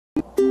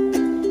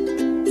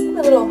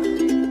My little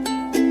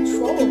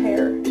troll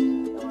hair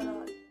going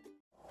on.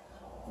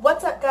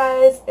 What's up,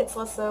 guys? It's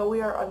Lissa.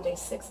 We are on day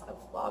 6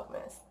 of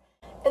Vlogmas.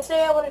 And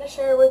today I wanted to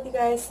share with you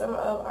guys some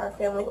of our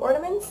family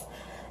ornaments.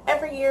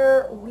 Every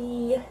year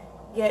we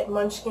get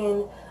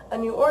Munchkin a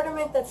new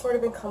ornament that sort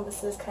of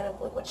encompasses kind of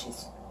like what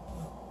she's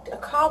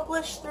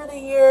accomplished through the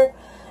year,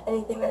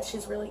 anything that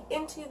she's really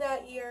into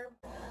that year.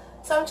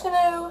 So I'm just going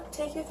to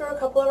take you through a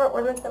couple of our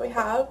ornaments that we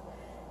have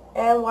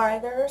and why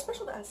they're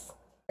special to us.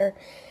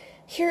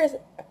 Here is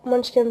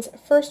Munchkin's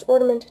first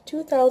ornament,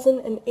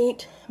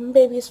 2008,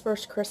 Baby's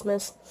First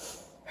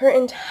Christmas. Her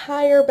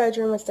entire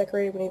bedroom was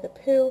decorated Winnie the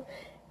Pooh,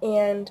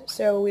 and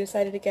so we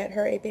decided to get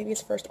her a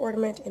Baby's First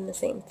ornament in the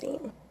same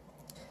theme.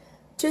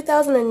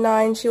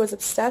 2009, she was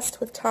obsessed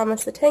with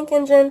Thomas the Tank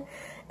Engine,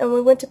 and when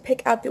we went to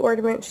pick out the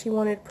ornament, she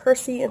wanted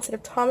Percy instead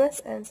of Thomas,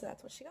 and so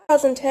that's what she got.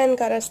 2010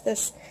 got us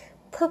this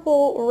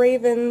purple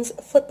Ravens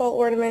football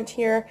ornament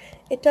here.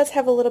 It does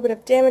have a little bit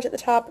of damage at the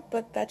top,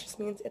 but that just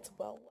means it's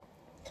well.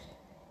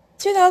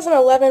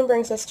 2011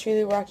 brings us to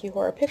the Rocky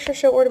Horror Picture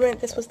Show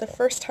ornament. This was the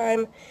first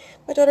time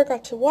my daughter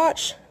got to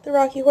watch the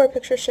Rocky Horror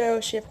Picture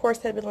Show. She, of course,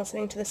 had been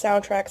listening to the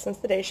soundtrack since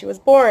the day she was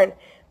born,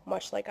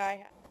 much like I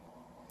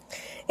had.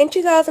 In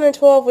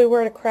 2012, we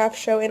were at a craft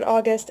show in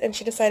August, and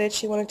she decided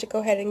she wanted to go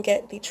ahead and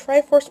get the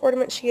Triforce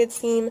ornament she had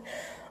seen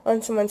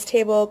on someone's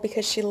table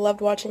because she loved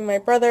watching my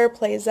brother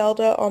play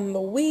Zelda on the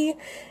Wii,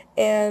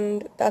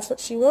 and that's what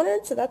she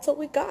wanted, so that's what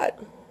we got.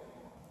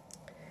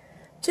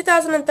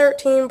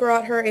 2013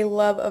 brought her a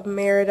love of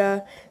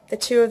Merida. The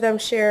two of them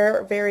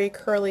share very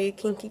curly,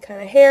 kinky kind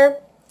of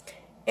hair.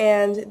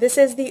 And this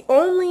is the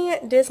only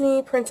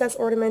Disney princess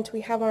ornament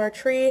we have on our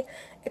tree,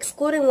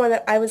 excluding one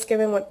that I was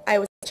given when I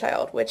was a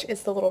child, which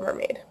is the Little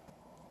Mermaid.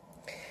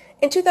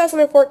 In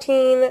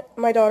 2014,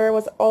 my daughter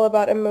was all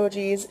about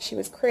emojis. She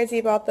was crazy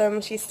about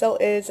them. She still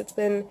is. It's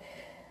been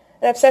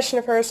an obsession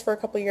of hers for a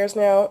couple years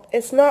now.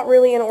 It's not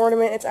really an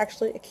ornament. It's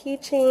actually a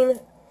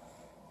keychain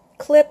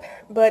clip,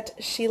 but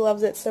she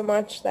loves it so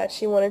much that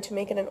she wanted to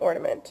make it an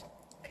ornament.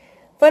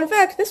 Fun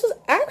fact, this was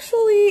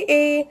actually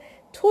a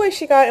toy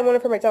she got in one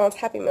of her McDonald's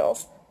Happy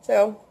Meals.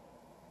 So,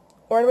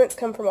 ornaments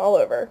come from all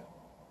over.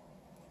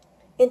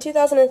 In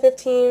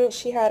 2015,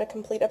 she had a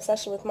complete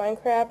obsession with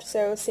Minecraft,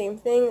 so same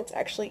thing, it's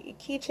actually a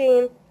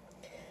keychain,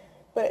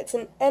 but it's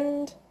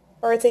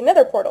it's a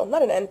nether portal,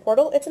 not an end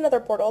portal, it's a nether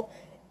portal.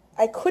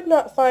 I could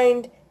not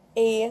find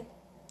a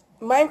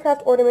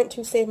Minecraft ornament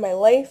to save my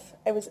life.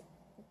 I was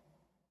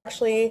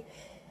actually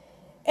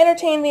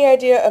entertained the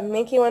idea of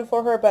making one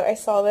for her, but I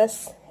saw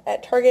this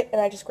at Target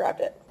and I just grabbed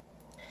it.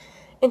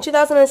 In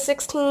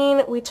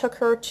 2016, we took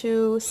her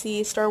to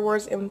see Star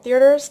Wars in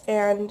theaters,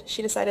 and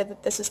she decided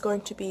that this is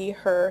going to be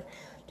her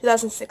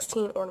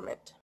 2016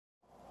 ornament.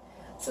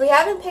 So we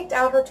haven't picked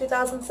out her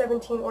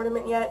 2017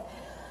 ornament yet.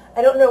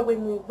 I don't know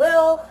when we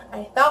will.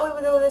 I thought we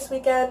would go this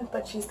weekend,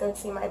 but she's going to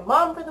see my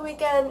mom for the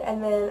weekend,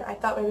 and then I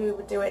thought maybe we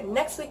would do it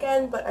next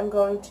weekend, but I'm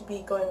going to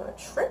be going on a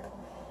trip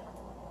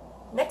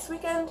next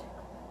weekend,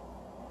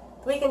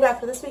 the weekend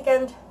after this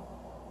weekend,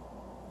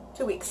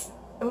 2 weeks.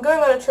 I'm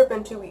going on a trip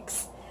in 2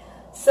 weeks.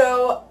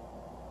 So,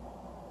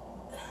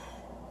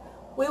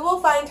 we will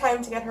find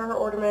time to get her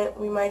ornament.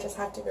 We might just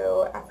have to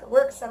go after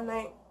work some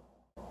night.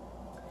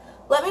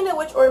 Let me know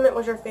which ornament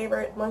was your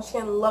favorite.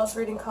 Munchkin loves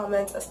reading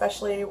comments,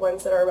 especially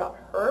ones that are about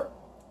her.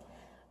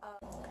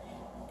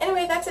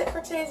 Anyway, that's it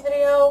for today's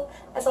video.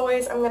 As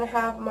always, I'm going to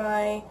have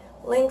my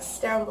links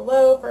down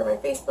below for my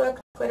Facebook,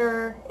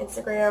 Twitter,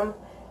 Instagram.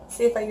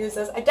 See if I use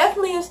those. I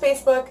definitely use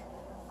Facebook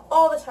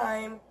all the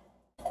time,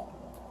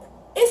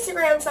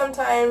 Instagram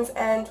sometimes,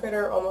 and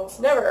Twitter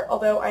almost never,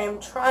 although I am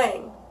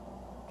trying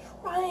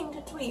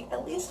to tweet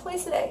at least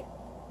twice a day,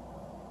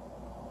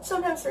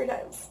 sometimes 3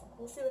 times.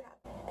 We'll see what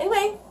happens.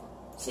 Anyway,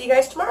 see you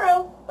guys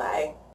tomorrow. Bye.